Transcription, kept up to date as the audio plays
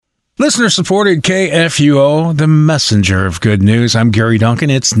Listener-supported KFUO, the messenger of good news. I'm Gary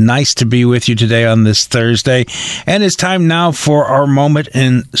Duncan. It's nice to be with you today on this Thursday. And it's time now for our moment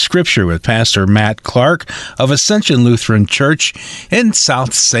in Scripture with Pastor Matt Clark of Ascension Lutheran Church in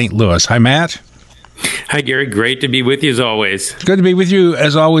South St. Louis. Hi, Matt. Hi, Gary. Great to be with you as always. Good to be with you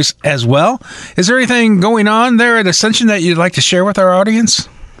as always as well. Is there anything going on there at Ascension that you'd like to share with our audience?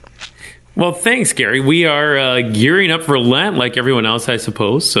 Well, thanks, Gary. We are gearing up for Lent like everyone else, I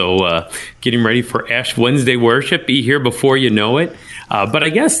suppose. So getting ready for Ash Wednesday worship. Be here before you know it. But I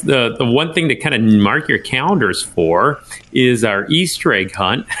guess the one thing to kind of mark your calendars for is our Easter egg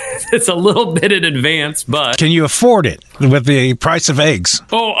hunt. It's a little bit in advance, but... Can you afford it with the price of eggs?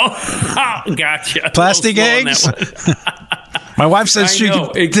 Oh, gotcha. Plastic eggs? My wife says she's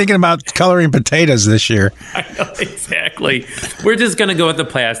thinking about coloring potatoes this year. I know, exactly. We're just going to go with the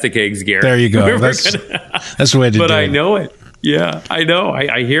plastic eggs, Gary. There you go. That's the way to do it. But I know it. Yeah, I know.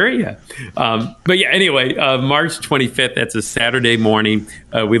 I hear you. But yeah, anyway, March 25th, that's a Saturday morning.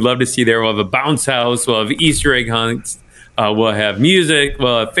 We'd love to see you there. We'll have a bounce house. We'll have Easter egg hunts. We'll have music.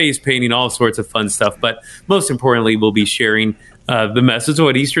 We'll have face painting, all sorts of fun stuff. But most importantly, we'll be sharing the message of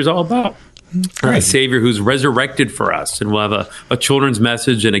what Easter is all about. A Savior who's resurrected for us. And we'll have a children's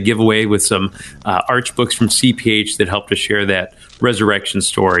message and a giveaway with some arch books from CPH that help to share that resurrection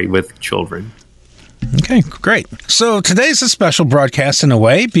story with children. Okay, great. So today's a special broadcast in a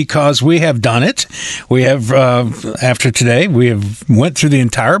way because we have done it. We have, after today, we have went through the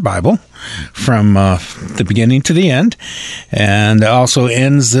entire Bible from the beginning to the end, and also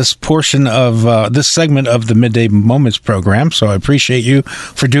ends this portion of this segment of the Midday Moments program. So I appreciate you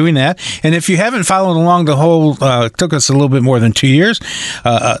for doing that. And if you haven't followed along the whole, it took us a little bit more than 2 years.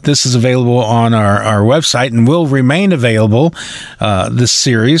 This is available on our website and will remain available. This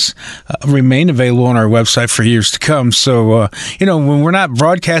series remain available on our website for years to come. So, when we're not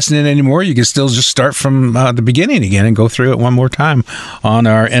broadcasting it anymore, you can still just start from the beginning again and go through it one more time on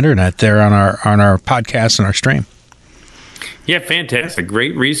our internet there on our podcast and our stream. Yeah, fantastic.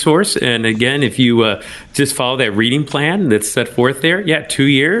 Great resource. And again, if you just follow that reading plan that's set forth there, 2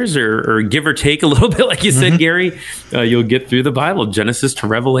 years or give or take a little bit, like you said, Gary, you'll get through the Bible, Genesis to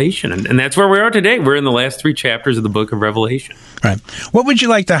Revelation. And that's where we are today. We're in the last 3 chapters of the book of Revelation. Right. What would you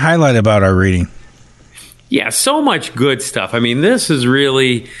like to highlight about our reading? Yeah, so much good stuff. I mean, this is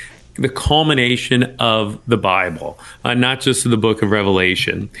really the culmination of the Bible, not just of the book of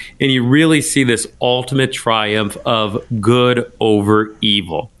Revelation. And you really see this ultimate triumph of good over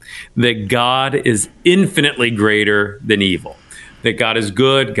evil, that God is infinitely greater than evil, that God is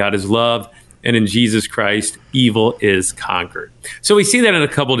good, God is love, and in Jesus Christ, evil is conquered. So we see that in a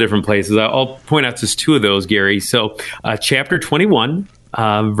couple different places. I'll point out just 2 of those, Gary. So chapter 21,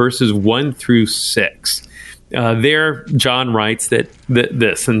 verses 1 through 6. There, John writes that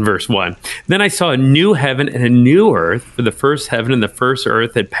this in verse 1. Then I saw a new heaven and a new earth, for the first heaven and the first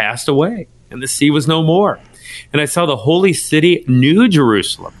earth had passed away, and the sea was no more. And I saw the holy city, New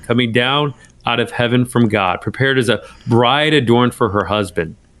Jerusalem, coming down out of heaven from God, prepared as a bride adorned for her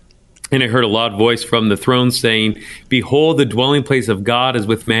husband. And I heard a loud voice from the throne saying, Behold, the dwelling place of God is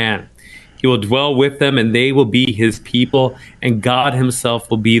with man. He will dwell with them, and they will be his people, and God himself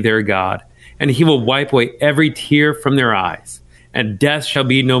will be their God. And he will wipe away every tear from their eyes. And death shall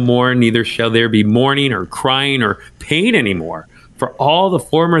be no more, neither shall there be mourning or crying or pain anymore, for all the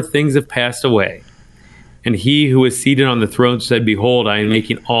former things have passed away. And he who was seated on the throne said, Behold, I am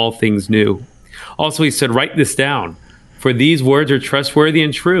making all things new. Also he said, Write this down, for these words are trustworthy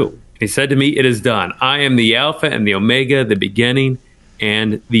and true. He said to me, It is done. I am the Alpha and the Omega, the beginning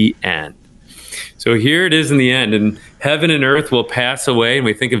and the end. So here it is in the end, and heaven and earth will pass away. And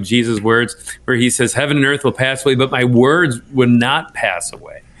we think of Jesus' words where he says, Heaven and earth will pass away, but my words will not pass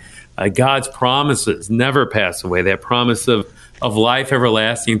away. God's promises never pass away. That promise of life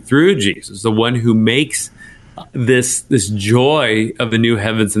everlasting through Jesus, the one who makes this joy of the new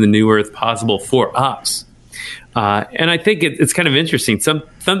heavens and the new earth possible for us. And I think it's kind of interesting. Some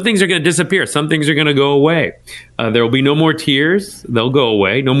things are going to disappear. Some things are going to go away. There will be no more tears. They'll go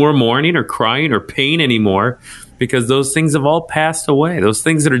away. No more mourning or crying or pain anymore, because those things have all passed away. Those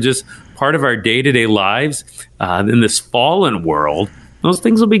things that are just part of our day-to-day lives in this fallen world, those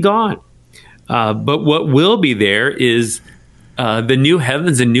things will be gone. But what will be there is the new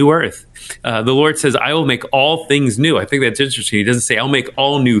heavens and new earth. The Lord says, I will make all things new. I think that's interesting. He doesn't say, I'll make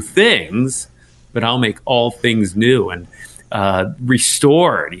all new things, but I'll make all things new and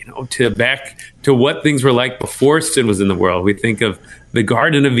restored, back to what things were like before sin was in the world. We think of the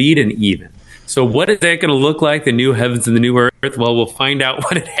Garden of Eden even. So what is that going to look like, the new heavens and the new earth? Well, we'll find out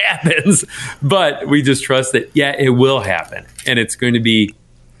when it happens, but we just trust that, it will happen. And it's going to be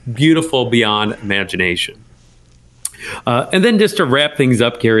beautiful beyond imagination. And then just to wrap things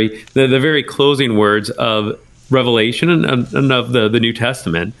up, Gary, the very closing words of Revelation and of the New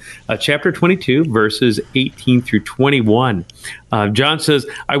Testament, chapter 22, verses 18 through 21. John says,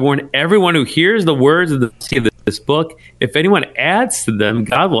 I warn everyone who hears the words of this book, if anyone adds to them,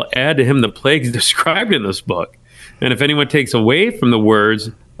 God will add to him the plagues described in this book. And if anyone takes away from the words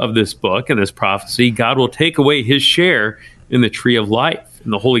of this book and this prophecy, God will take away his share in the tree of life,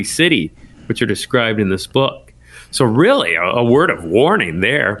 in the holy city, which are described in this book. So really, a word of warning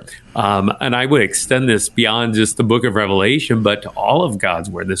there. And I would extend this beyond just the book of Revelation, but to all of God's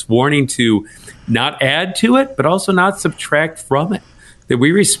word, this warning to not add to it, but also not subtract from it. That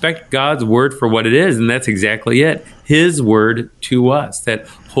we respect God's word for what it is, and that's exactly it. His word to us, that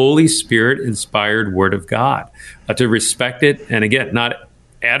Holy Spirit-inspired word of God. To respect it, and again, not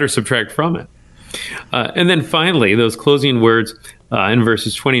add or subtract from it. And then finally, those closing words in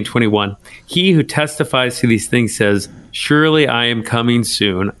verses 20 and 21, he who testifies to these things says, surely I am coming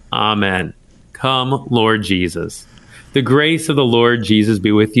soon. Amen. Come, Lord Jesus. The grace of the Lord Jesus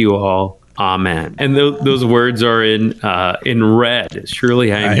be with you all. Amen. And those words are in red.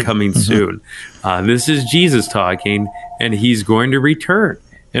 Surely I am coming soon. This is Jesus talking, and he's going to return.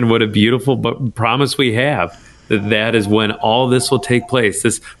 And what a beautiful promise we have. That is when all this will take place,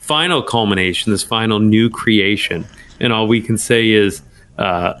 this final culmination, this final new creation. And all we can say is,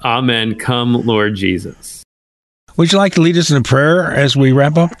 Amen, come, Lord Jesus. Would you like to lead us in a prayer as we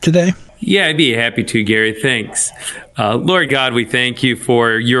wrap up today? Yeah, I'd be happy to, Gary. Thanks. Lord God, we thank you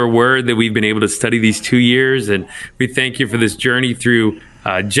for your word that we've been able to study these 2 years. And we thank you for this journey through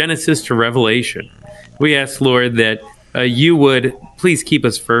Genesis to Revelation. We ask, Lord, that you would please keep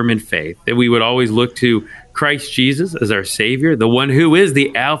us firm in faith, that we would always look to Christ Jesus as our Savior, the one who is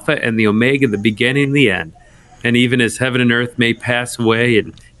the Alpha and the Omega, the beginning and the end. And even as heaven and earth may pass away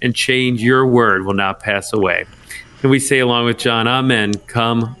and change, your word will not pass away. And we say along with John, Amen,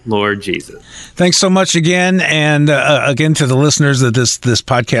 come, Lord Jesus. Thanks so much again. And again, to the listeners, that this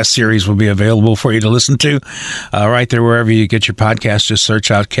podcast series will be available for you to listen to right there wherever you get your podcast. Just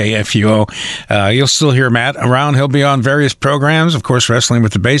search out KFUO. You'll still hear Matt around. He'll be on various programs, of course, Wrestling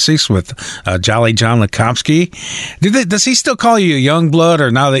with the Basics with Jolly John Lekomsky. Does he still call you a young blood,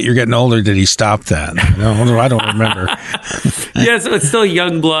 or now that you're getting older, did he stop that? No, I don't remember. Yes, it's still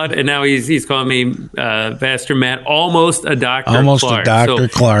young blood, and now he's calling me Pastor Matt, almost a Dr. Almost Clark. a Dr.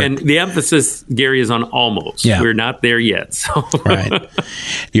 Clark. And the emphasis, Gary, is on almost. Yeah. We're not there yet. So. Right.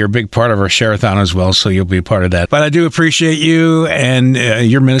 You're a big part of our Share-a-thon as well, so you'll be a part of that. But I do appreciate you and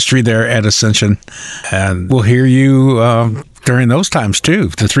your ministry there at Ascension. And we'll hear you during those times, too,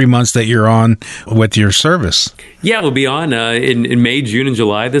 the 3 months that you're on with your service. Yeah, we'll be on in May, June, and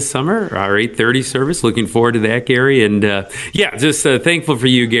July this summer, our 8:30 service. Looking forward to that, Gary. And just thankful for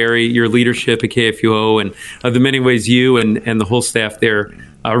you, Gary, your leadership at KFUO, and the many ways you and the whole staff there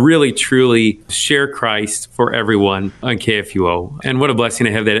really, truly share Christ for everyone on KFUO. And what a blessing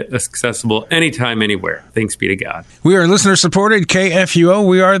to have that accessible anytime, anywhere. Thanks be to God. We are listener-supported KFUO.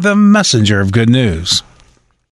 We are the messenger of good news.